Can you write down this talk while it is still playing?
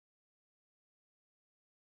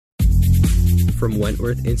from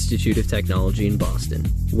Wentworth Institute of Technology in Boston.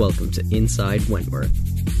 Welcome to Inside Wentworth.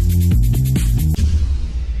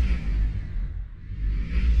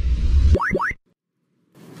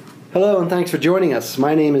 Hello, and thanks for joining us.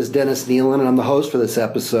 My name is Dennis Nealon, and I'm the host for this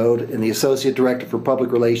episode and the Associate Director for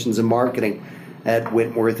Public Relations and Marketing at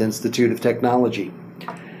Wentworth Institute of Technology.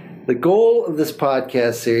 The goal of this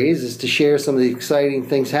podcast series is to share some of the exciting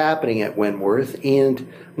things happening at Wentworth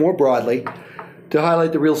and, more broadly, to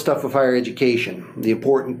highlight the real stuff of higher education, the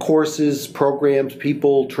important courses, programs,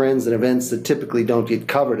 people, trends, and events that typically don't get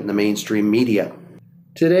covered in the mainstream media.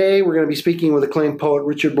 Today, we're going to be speaking with acclaimed poet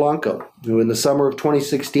Richard Blanco, who in the summer of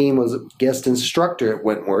 2016 was a guest instructor at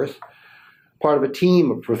Wentworth, part of a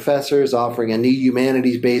team of professors offering a new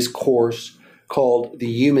humanities-based course called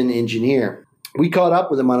The Human Engineer. We caught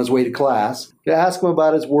up with him on his way to class to ask him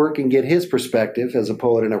about his work and get his perspective as a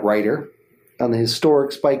poet and a writer on the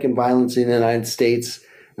historic spike in violence in the United States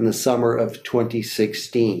in the summer of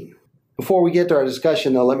 2016. Before we get to our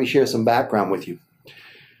discussion, though, let me share some background with you.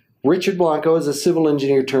 Richard Blanco is a civil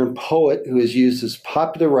engineer turned poet who has used his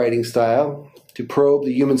popular writing style to probe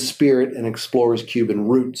the human spirit and explore his Cuban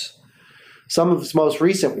roots. Some of his most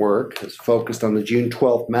recent work has focused on the June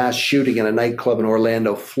 12th mass shooting in a nightclub in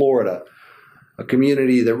Orlando, Florida, a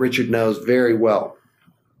community that Richard knows very well.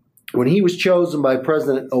 When he was chosen by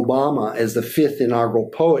President Obama as the fifth inaugural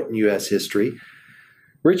poet in U.S. history,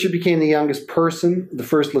 Richard became the youngest person, the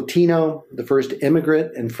first Latino, the first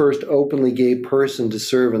immigrant, and first openly gay person to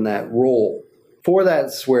serve in that role. For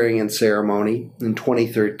that swearing-in ceremony in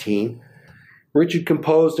 2013, Richard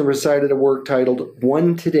composed and recited a work titled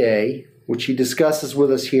One Today, which he discusses with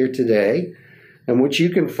us here today, and which you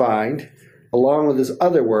can find, along with his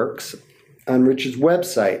other works, on Richard's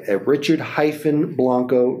website at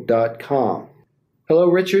richard-blanco.com. Hello,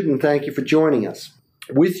 Richard, and thank you for joining us.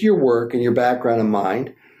 With your work and your background in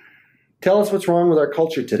mind, tell us what's wrong with our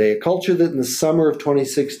culture today, a culture that in the summer of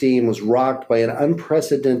 2016 was rocked by an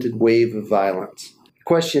unprecedented wave of violence. The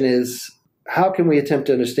question is, how can we attempt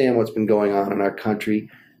to understand what's been going on in our country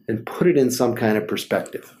and put it in some kind of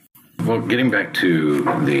perspective? Well, getting back to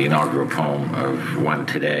the inaugural poem of One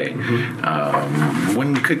Today,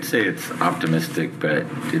 one could say it's optimistic, but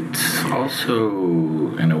it's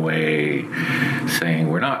also, in a way, saying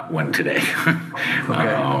we're not one today. Okay.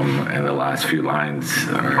 And the last few lines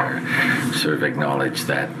are sort of acknowledge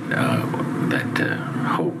that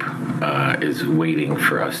hope is waiting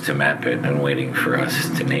for us to map it and waiting for us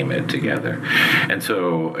to name it together. And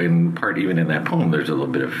so, in part, even in that poem, there's a little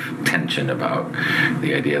bit of tension about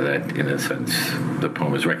the idea that, in a sense, the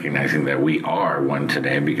poem is recognizing that we are one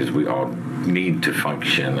today because we all need to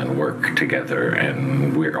function and work together,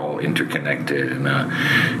 and we're all interconnected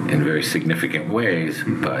in very significant ways,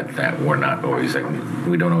 but that we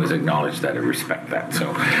don't always acknowledge that or respect that.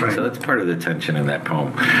 So that's part of the tension in that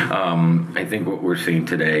poem. I think what we're seeing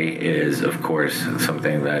today is, of course,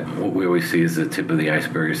 something that what we always see is the tip of the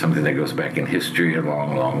iceberg, is something that goes back in history a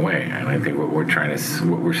long, long way. And I think what we're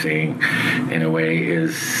seeing in a way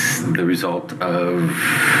is the result of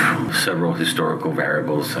several historical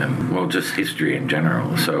variables and, well, just history in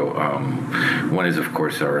general. So one is, of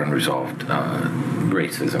course, our unresolved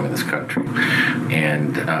racism in this country,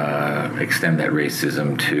 and extend that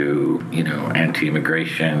racism to,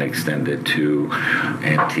 anti-immigration, extend it to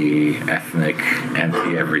anti-ethnic,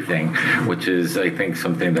 anti-everything, which is, I think,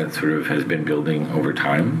 something that sort of has been building over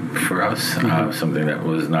time for us, something that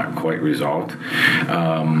was not quite resolved.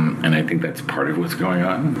 And I think that's part of what's going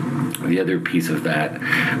on. The other piece of that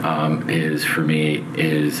is, for me,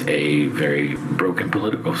 is a very broken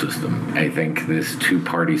political system. I think this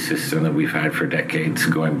two-party system that we've had for decades,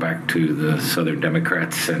 going back to the Southern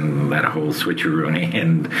Democrats and that whole switcheroony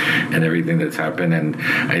and everything that's happened. And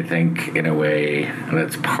I think, in a way,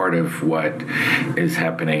 that's part of what is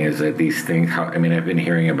happening, is that these things, I've been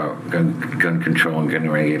hearing about gun control and gun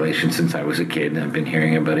regulation since I was a kid. I've been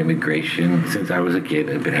hearing about immigration since I was a kid.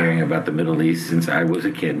 I've been hearing about the Middle East since I was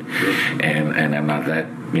a kid. And I'm not that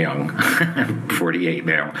young. I'm 48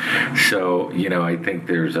 now. So, I think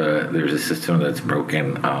there's a system that's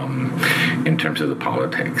broken in terms of the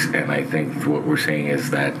politics. And I think what we're seeing is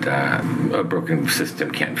that a broken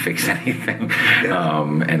system can't fix anything,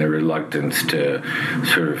 and a reluctance to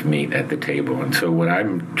sort of meet at the table. And so what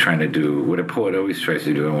I'm trying to do, what a poet always tries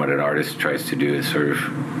to do and what an artist tries to do, is sort of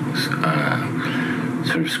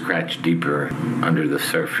sort of scratch deeper under the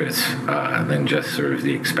surface than just sort of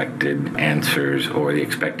the expected answers or the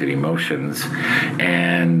expected emotions.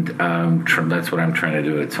 And that's what I'm trying to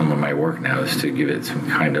do at some of my work now, is to give it some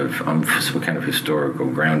kind of historical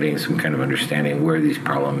grounding, some kind of understanding where these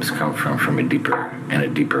problems come from a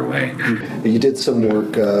deeper way. You did some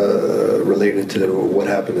work related to what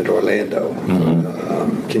happened in Orlando.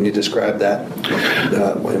 Can you describe that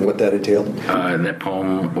and what that entailed? That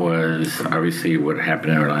poem was obviously what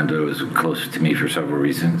happened in Orlando was close to me for several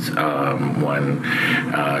reasons. One,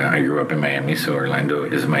 I grew up in Miami, so Orlando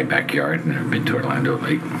is my backyard, and I've been to Orlando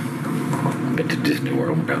I've been to Disney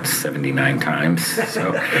World about 79 times.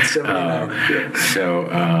 So,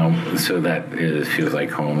 so that feels like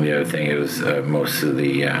home. The other thing is most of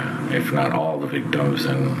the, if not all the victims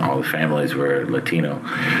and all the families were Latino,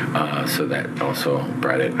 so that also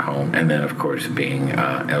brought it home. And then, of course, being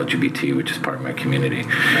LGBT, which is part of my community.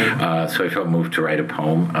 So I felt moved to write a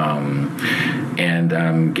poem.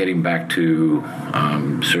 And getting back to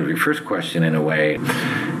sort of your first question, in a way,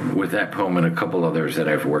 with that poem and a couple others that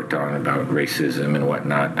I've worked on about racism and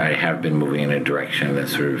whatnot, I have been moving in a direction that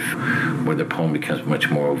sort of where the poem becomes much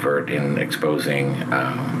more overt in exposing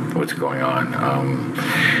what's going on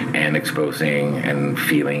and exposing and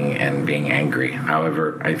feeling and being angry.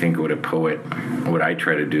 However, I think what I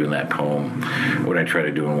try to do in that poem, what I try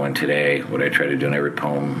to do in one today, what I try to do in every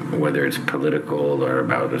poem, whether it's political or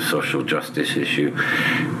about a social justice issue,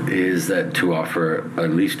 is that to offer at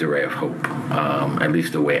least a ray of hope, at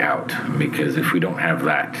least a way out. Because if we don't have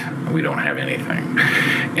that, we don't have anything.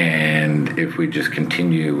 And if we just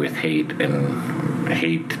continue with hate, and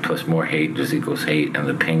hate plus more hate just equals hate, and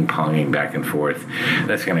the ping-ponging back and forth,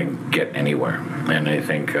 that's going to get anywhere. And I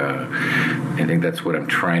think that's what I'm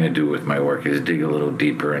trying to do with my work, is dig a little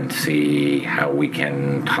deeper and see how we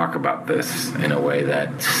can talk about this in a way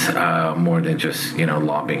that's more than just,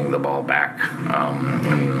 lobbing the ball back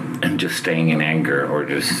and just staying in anger or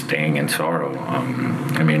just staying in sorrow.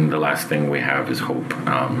 The last thing we have is hope.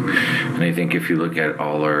 And I think if you look at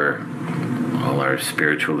all our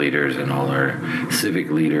spiritual leaders and all our civic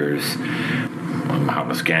leaders,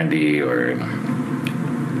 Mahatma Gandhi or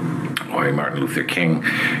Martin Luther King,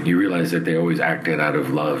 you realize that they always acted out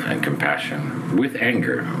of love and compassion, with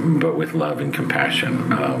anger, but with love and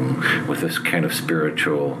compassion, with this kind of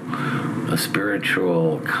spiritual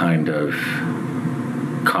kind of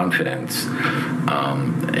confidence,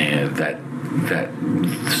 and that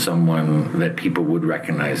people would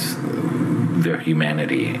recognize their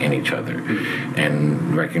humanity in each other,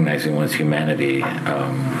 and recognizing one's humanity.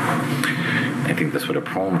 I think that's what a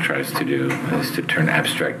poem tries to do, is to turn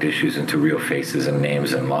abstract issues into real faces and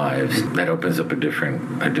names and lives. That opens up a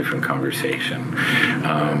different conversation.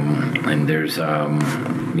 And there's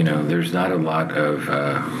not a lot of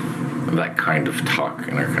that kind of talk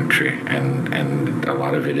in our country, and a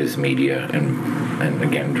lot of it is media and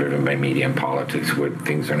again driven by media and politics, where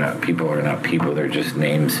people are not people, they're just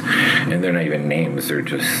names, and they're not even names, they're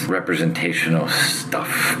just representational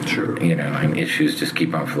stuff. Sure. And issues just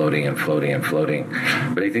keep on floating and floating and floating.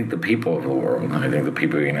 But I think the people of the world, I think the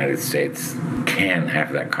people of the United States can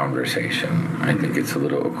have that conversation. I think it's a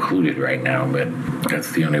little occluded right now, but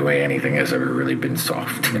that's the only way anything has ever really been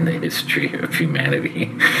soft in the history of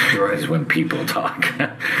humanity. Right. Is when people talk.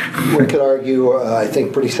 One could argue, I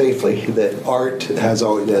think pretty safely, that art has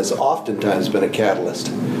oftentimes been a catalyst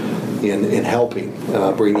in helping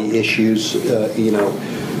bring the issues,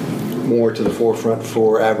 more to the forefront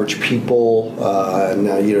for average people.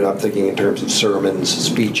 Now, I'm thinking in terms of sermons,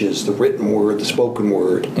 speeches, the written word, the spoken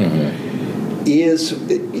word. Mm-hmm.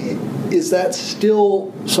 Is that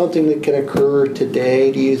still something that can occur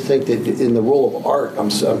today? Do you think that in the role of art, I'm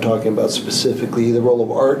talking about specifically the role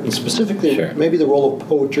of art, and specifically Sure. maybe the role of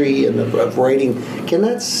poetry and of writing, can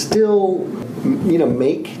that still,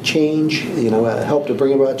 make change, help to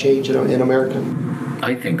bring about change in America?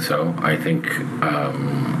 I think so. I think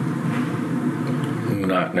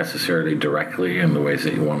not necessarily directly in the ways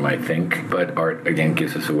that one might think, but art again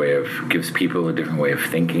gives people a different way of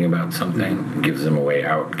thinking about something, gives them a way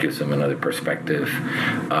out, gives them another perspective,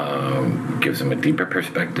 gives them a deeper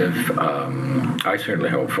perspective. I certainly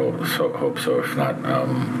hope so. If not,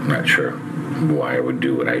 I'm not sure why I would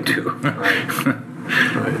do what I do.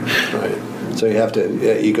 Right. So you have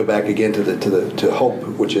to you go back again to hope,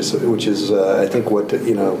 which is I think what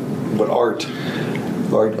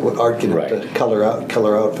art can right. color out,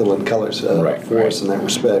 fill in colors for us in that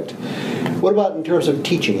respect. What about in terms of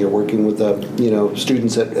teaching? You're working with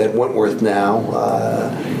students at Wentworth now.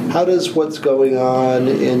 How does what's going on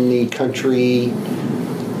in the country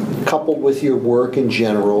coupled with your work in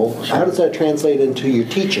general, how does that translate into your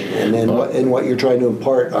teaching and then what you're trying to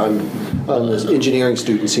impart on the engineering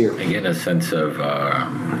students here? Again, a sense of a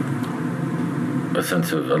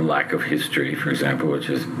lack of history, for example, which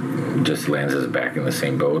is just lands us back in the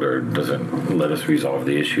same boat or doesn't let us resolve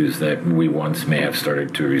the issues that we once may have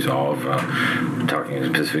started to resolve. Talking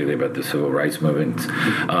specifically about the civil rights movement,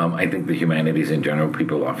 I think the humanities in general,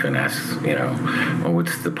 people often ask, well,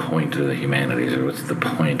 what's the point of the humanities or what's the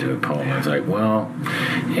point of a poem? It's like, well,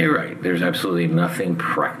 you're right. There's absolutely nothing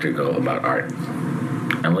practical about art.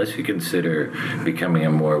 Unless you consider becoming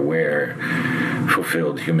a more aware,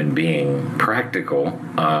 fulfilled human being practical,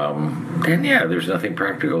 then yeah, there's nothing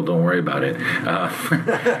practical. Don't worry about it.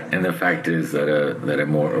 And the fact is that a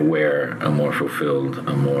more aware, a more fulfilled,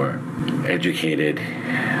 a more educated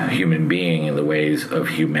human being in the ways of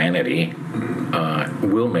humanity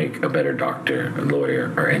will make a better doctor, or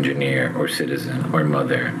lawyer, or engineer, or citizen, or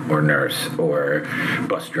mother, or nurse, or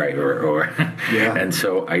bus driver, or and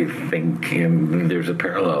so I think there's a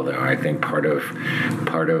parallel there. I think part of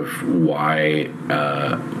why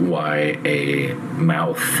a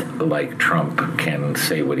mouth like Trump can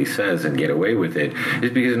say what he says and get away with it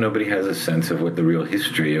is because nobody has a sense of what the real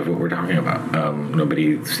history of what we're talking about.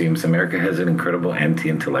 Nobody seems. America has an incredible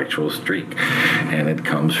anti-intellectual streak, and it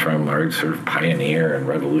comes from our sort of pioneer and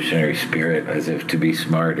revolutionary spirit, as if to be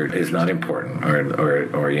smart is not important,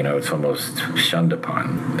 or it's almost shunned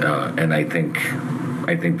upon. And I think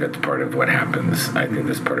that's part of what happens. I think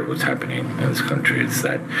that's part of what's happening in this country. It's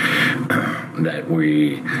that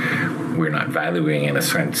we're not valuing, in a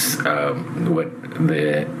sense, what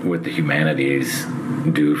the humanities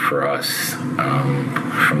do for us,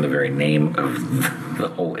 from the very name of the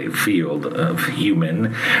whole field of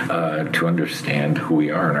human, to understand who we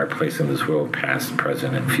are and our place in this world, past,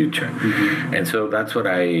 present, and future. Mm-hmm. And so that's what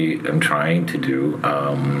I am trying to do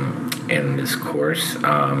in this course,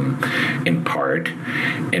 in part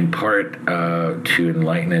to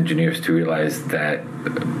enlighten engineers to realize that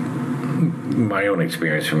my own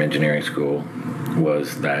experience from engineering school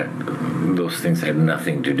was that those things had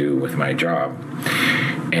nothing to do with my job.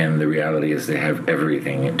 And the reality is they have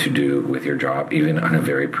everything to do with your job, even on a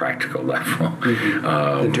very practical level.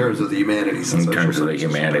 Mm-hmm. In terms of the humanities. In terms of the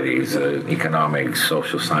humanities, economics,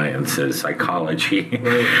 social sciences, psychology.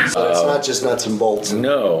 Right. So it's not just nuts and bolts and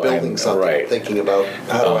building something, right. Thinking about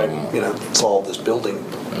how do I solve this building.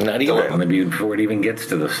 Not even before it even gets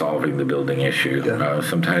to the solving the building issue. Yeah.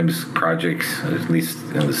 Sometimes projects, at least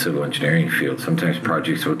in the civil engineering field, sometimes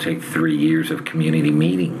projects will take 3 years of community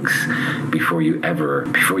meetings before you ever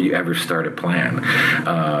start a plan.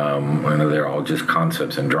 They're all just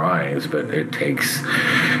concepts and drawings, but it takes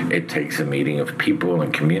a meeting of people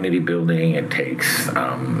and community building. It takes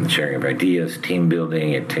sharing of ideas, team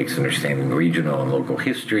building. It takes understanding regional and local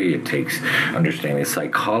history. It takes understanding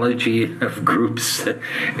psychology of groups.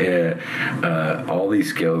 All these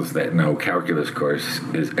skills that no calculus course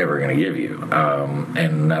is ever going to give you.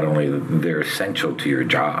 And not only they're essential to your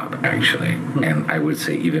job, actually, and I would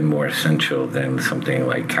say even more essential than something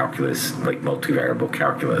like calculus, like multivariable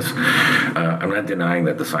calculus. I'm not denying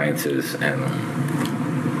that the sciences and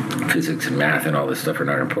physics and math and all this stuff are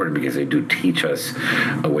not important, because they do teach us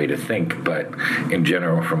a way to think, but in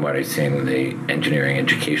general, from what I've seen, the engineering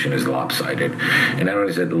education is lopsided. And not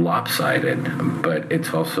only is it lopsided, but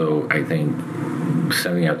it's also, I think,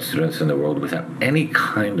 sending out students in the world without any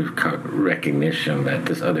kind of recognition that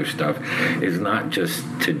this other stuff is not just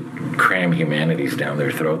to cram humanities down their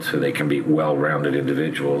throats so they can be well-rounded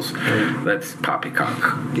individuals. That's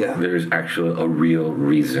poppycock. Yeah. There's actually a real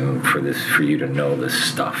reason for you to know this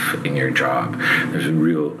stuff in your job. There's a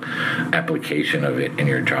real application of it in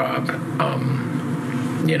your job.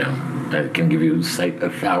 I can give you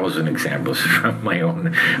 1,000 examples from my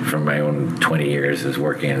own 20 years as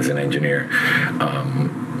working as an engineer.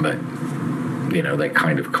 But that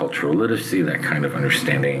kind of cultural literacy, that kind of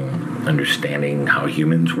understanding how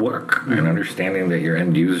humans work, and understanding that your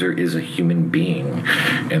end user is a human being,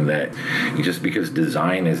 and that just because the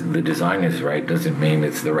design is right doesn't mean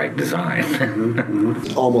it's the right design.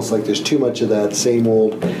 Mm-hmm. Almost like there's too much of that same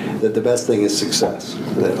old, that the best thing is success,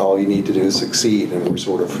 that all you need to do is succeed, and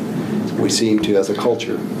we seem to, as a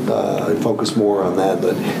culture, focus more on that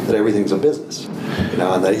everything's a business,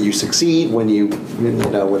 and that you succeed when when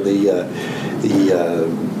the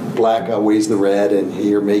black outweighs the red, and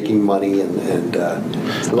you're making money, and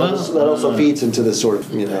so that also feeds into the sort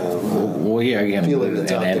of again, feeling an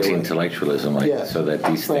that's out there, anti-intellectualism, so that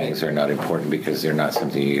these things are not important because they're not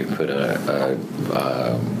something you put a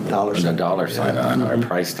dollar sign on or a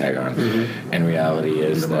price tag on. And reality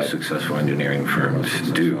is that the most successful engineering firms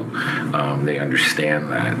do. They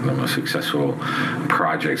understand that the most successful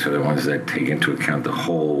projects are the ones that take into account the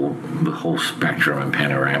whole spectrum and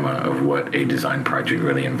panorama of what a design project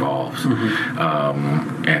really involves.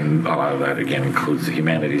 And a lot of that again includes the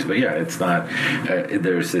humanities. But it's not.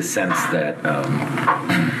 There's this sense that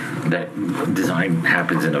that design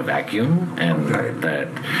happens in a vacuum, and that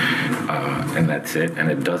and that's it, and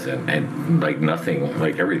it doesn't. And like nothing,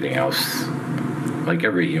 like everything else. Like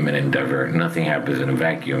every human endeavor, nothing happens in a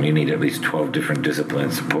vacuum. You need at least 12 different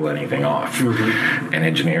disciplines to pull anything off. And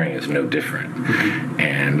engineering is no different.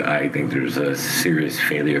 And I think there's a serious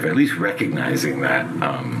failure of at least recognizing that.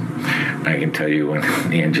 I can tell you when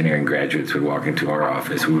the engineering graduates would walk into our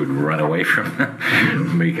office, we would run away from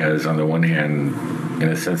them because on the one hand, in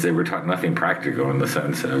a sense, they were taught nothing practical in the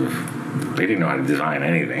sense of they didn't know how to design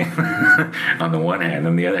anything on the one hand.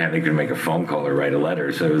 On the other hand, they could make a phone call or write a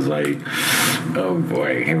letter. So it was like, oh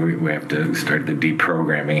boy, we have to start the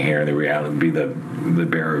deprogramming here. The reality, be the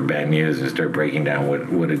bearer of bad news and start breaking down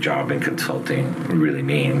what a job in consulting really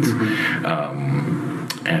means.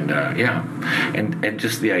 And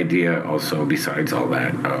just the idea also, besides all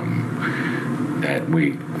that, that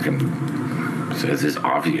we can. So it's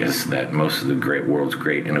obvious that most of the world's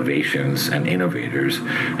great innovations and innovators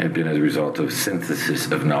have been as a result of synthesis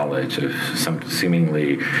of knowledge, of some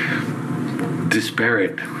seemingly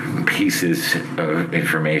disparate pieces of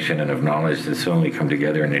information and of knowledge that suddenly come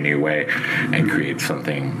together in a new way and create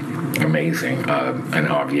something amazing. An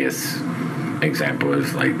obvious example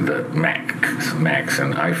is like the Macs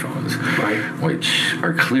and iPhones, which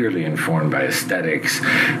are clearly informed by aesthetics,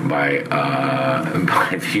 by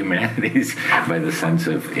the humanities, by the sense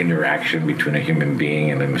of interaction between a human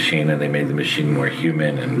being and a machine, and they made the machine more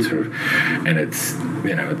human and sort of, and it's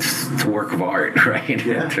a work of art, right?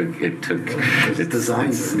 Yeah. It's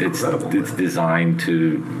designed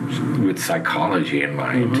with psychology in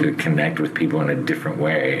mind to connect with people in a different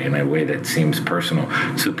way, in a way that seems personal,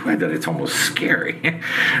 to the point that it's almost scary.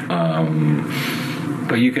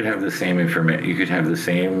 But you could have the same information. You could have the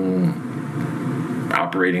same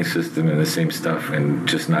operating system and the same stuff, and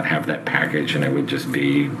just not have that package, and it would just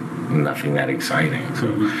be nothing that exciting.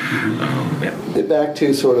 So, Back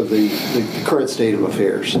to sort of the current state of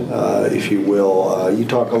affairs, if you will. You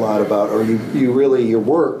talk a lot about, or you really, your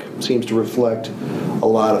work seems to reflect a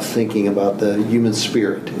lot of thinking about the human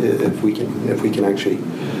spirit. If we can actually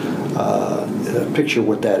picture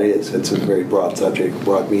what that is. It's a very broad subject,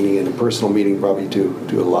 broad meaning, and a personal meaning probably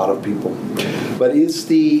to a lot of people. But is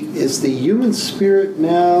the human spirit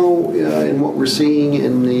now, in what we're seeing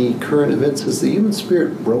in the current events, is the human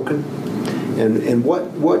spirit broken? And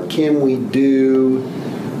what can we do?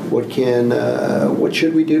 What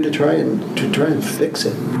should we do to try and fix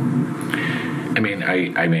it?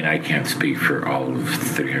 I can't speak for all of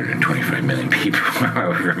 325 million people,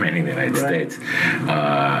 however many in the United States.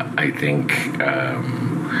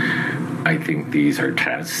 I think these are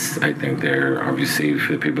tests. I think they're obviously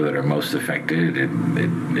for the people that are most affected.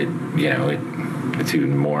 It's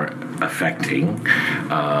even more affecting.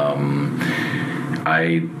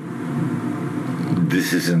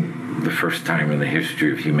 This isn't the first time in the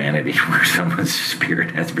history of humanity where someone's spirit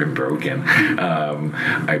has been broken.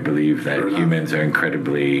 I believe that humans are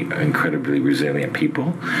incredibly resilient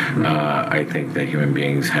people. I think that human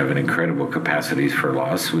beings have an incredible capacities for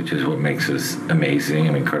loss, which is what makes us amazing,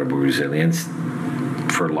 and incredible resilience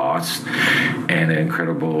for loss, and an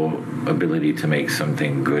incredible ability to make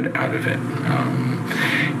something good out of it.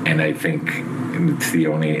 And I think it's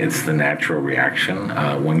the natural reaction.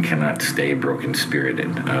 One cannot stay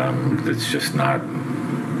broken-spirited. It's just not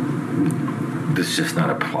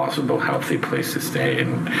a plausible, healthy place to stay,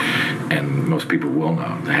 and most people will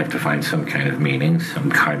not. They have to find some kind of meaning, some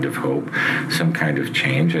kind of hope, some kind of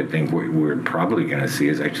change. I think what we're probably going to see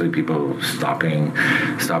is actually people stop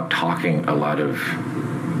talking a lot of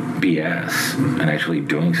BS and actually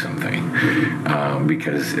doing something,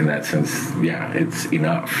 because in that sense, it's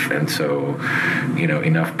enough. And so,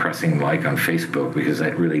 enough pressing like on Facebook, because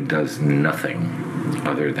that really does nothing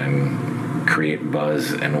other than create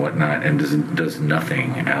buzz and whatnot, and does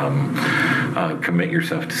nothing. Commit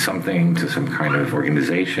yourself to something, to some kind of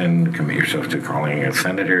organization. Commit yourself to calling a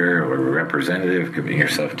senator or a representative. Commit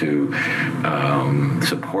yourself to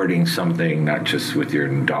supporting something, not just with your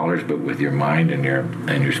dollars, but with your mind and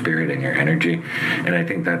your spirit and your energy. And I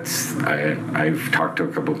think I've talked to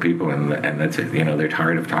a couple of people, and that's it. They're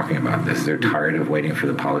tired of talking about this. They're tired of waiting for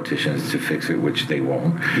the politicians to fix it, which they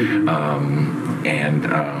won't.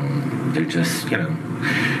 They're just,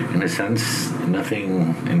 in a sense,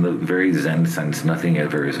 nothing, in the very Zen sense, nothing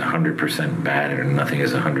ever is 100% bad, or nothing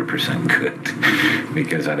is 100% good.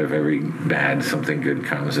 Because out of every bad, something good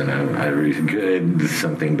comes, and out of every good,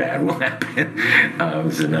 something bad will happen.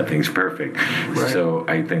 So nothing's perfect. Right. So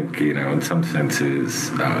I think, in some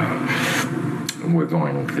senses, we're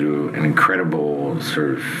going through an incredible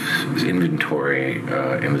sort of inventory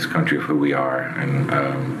in this country of who we are, and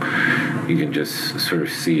you can just sort of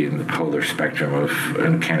see in the polar spectrum of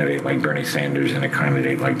a candidate like Bernie Sanders and a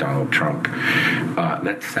candidate like Donald Trump.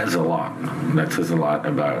 That says a lot. That says a lot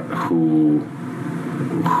about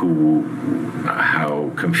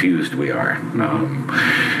how confused we are,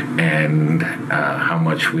 and how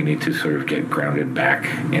much we need to sort of get grounded back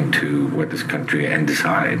into what this country, and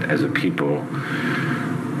decide as a people,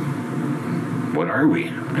 what are we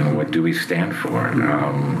and what do we stand for,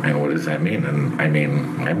 and what does that mean? And I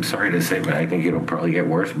mean, I'm sorry to say, but I think it'll probably get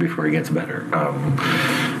worse before it gets better.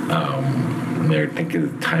 I think the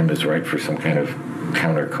time is right for some kind of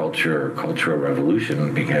counterculture or cultural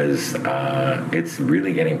revolution, because it's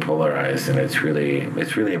really getting polarized, and it's really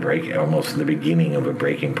a break, almost the beginning of a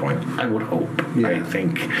breaking point, I would hope. Yeah. I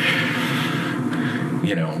think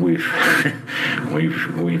we've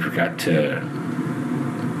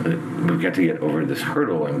got to get over this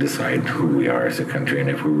hurdle and decide who we are as a country, and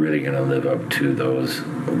if we're really going to live up to those,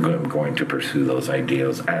 going to pursue those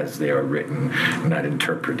ideals as they are written, not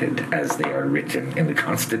interpreted, as they are written in the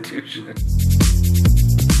Constitution.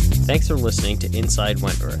 Thanks for listening to Inside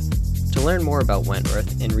Wentworth. To learn more about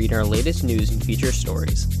Wentworth and read our latest news and feature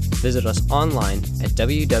stories, visit us online at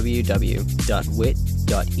www.wit.edu.